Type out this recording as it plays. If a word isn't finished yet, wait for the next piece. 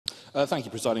Thank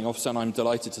you, Presiding Officer, and I'm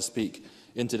delighted to speak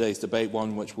in today's debate,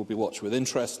 one which will be watched with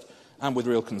interest and with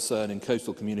real concern in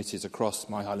coastal communities across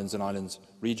my Highlands and Islands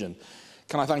region.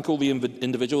 Can I thank all the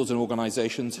individuals and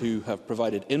organisations who have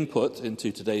provided input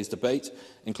into today's debate,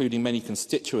 including many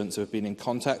constituents who have been in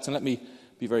contact. And let me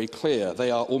be very clear,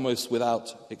 they are almost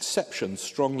without exception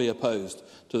strongly opposed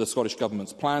to the Scottish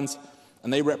Government's plans,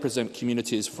 and they represent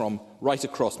communities from right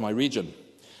across my region.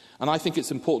 And I think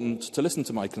it's important to listen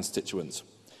to my constituents.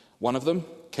 One of them,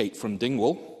 Kate from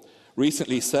Dingwall,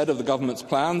 recently said of the Government's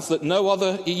plans that no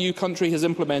other EU country has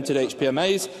implemented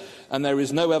HPMAs and there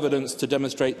is no evidence to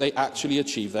demonstrate they actually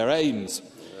achieve their aims.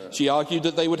 She argued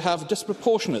that they would have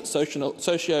disproportionate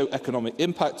socio-economic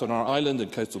impact on our island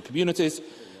and coastal communities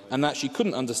and that she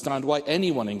couldn't understand why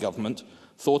anyone in government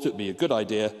thought it would be a good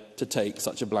idea to take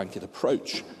such a blanket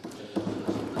approach.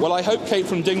 Well, I hope Kate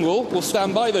from Dingwall will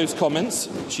stand by those comments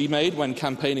she made when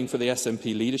campaigning for the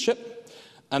SNP leadership,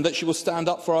 and that she will stand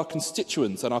up for our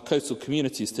constituents and our coastal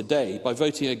communities today by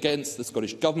voting against the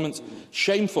Scottish Government's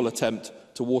shameful attempt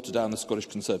to water down the Scottish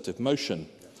Conservative motion.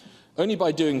 Only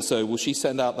by doing so will she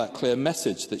send out that clear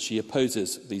message that she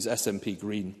opposes these SNP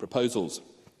Green proposals.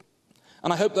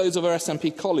 And I hope those of our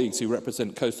SNP colleagues who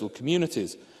represent coastal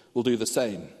communities will do the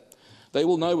same. They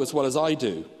will know as well as I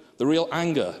do the real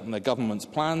anger their government's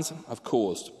plans have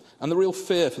caused and the real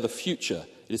fear for the future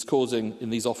it is causing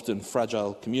in these often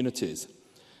fragile communities.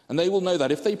 And they will know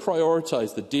that if they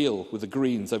prioritise the deal with the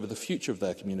Greens over the future of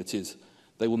their communities,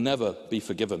 they will never be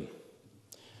forgiven.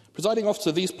 Presiding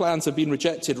Officer, these plans have been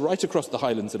rejected right across the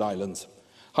Highlands and Islands.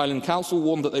 Highland Council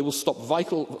warned that they will stop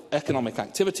vital economic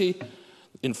activity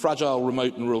in fragile,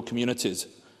 remote and rural communities,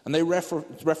 and they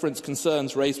reference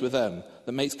concerns raised with them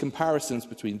that makes comparisons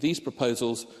between these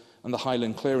proposals and the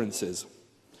Highland clearances.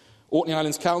 Orkney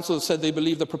Islands Council has said they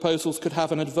believe the proposals could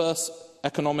have an adverse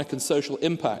economic and social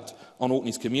impact on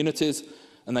Orkney's communities,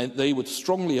 and they would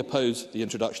strongly oppose the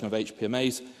introduction of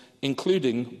HPMAs,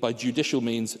 including by judicial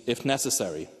means if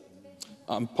necessary.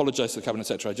 I apologise to the Cabinet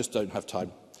Secretary, I just don't have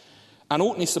time. And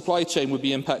Orkney's supply chain would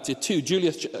be impacted too.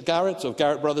 Julius Garrett of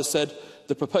Garrett Brothers said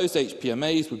the proposed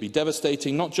HPMAs would be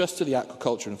devastating not just to the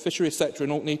aquaculture and fisheries sector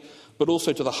in Orkney, but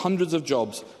also to the hundreds of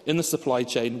jobs in the supply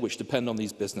chain which depend on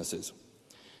these businesses.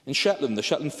 In Shetland, the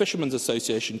Shetland Fishermen's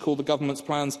Association called the Government's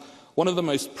plans one of the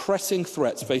most pressing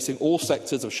threats facing all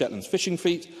sectors of Shetland's fishing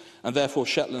fleet and therefore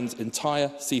Shetland's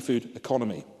entire seafood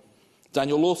economy.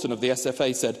 Daniel Lawson of the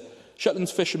SFA said,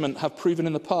 Shetland's fishermen have proven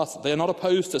in the past that they are not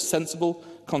opposed to sensible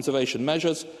conservation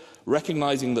measures,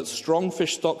 recognising that strong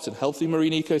fish stocks and healthy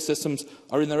marine ecosystems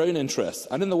are in their own interest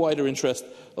and in the wider interest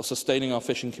of sustaining our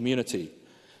fishing community.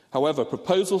 However,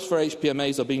 proposals for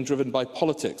HPMAs are being driven by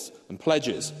politics and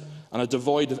pledges and are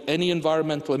devoid of any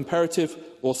environmental imperative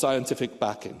or scientific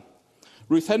backing.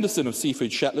 Ruth Henderson of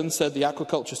Seafood Shetland said the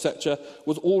aquaculture sector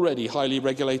was already highly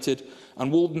regulated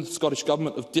and warned the Scottish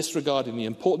Government of disregarding the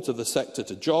importance of the sector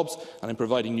to jobs and in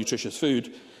providing nutritious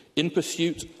food in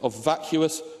pursuit of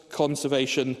vacuous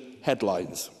conservation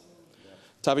headlines.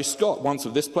 Tavish Scott, once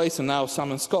of this place and now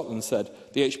Salmon Scotland, said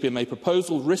the HPMA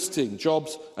proposal risking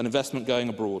jobs and investment going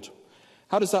abroad.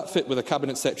 How does that fit with the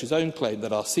Cabinet Secretary's own claim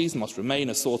that our seas must remain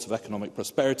a source of economic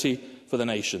prosperity for the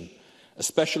nation,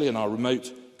 especially in our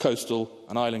remote, coastal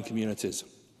and island communities?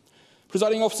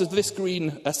 Presiding Officers, this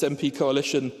Green SNP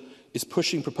coalition is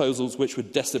pushing proposals which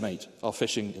would decimate our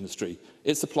fishing industry,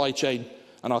 its supply chain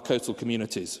and our coastal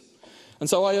communities. And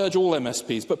so I urge all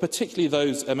MSPs, but particularly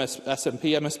those SNP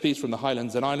MSPs from the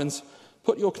Highlands and Islands,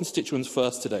 put your constituents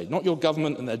first today, not your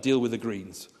government and their deal with the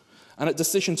Greens. And at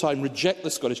decision time, reject the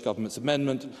Scottish Government's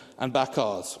amendment and back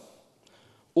ours.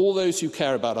 All those who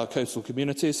care about our coastal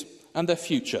communities and their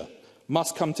future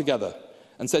must come together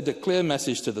and send a clear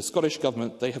message to the Scottish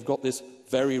Government they have got this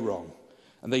very wrong,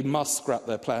 and they must scrap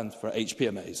their plans for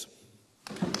HPMAs.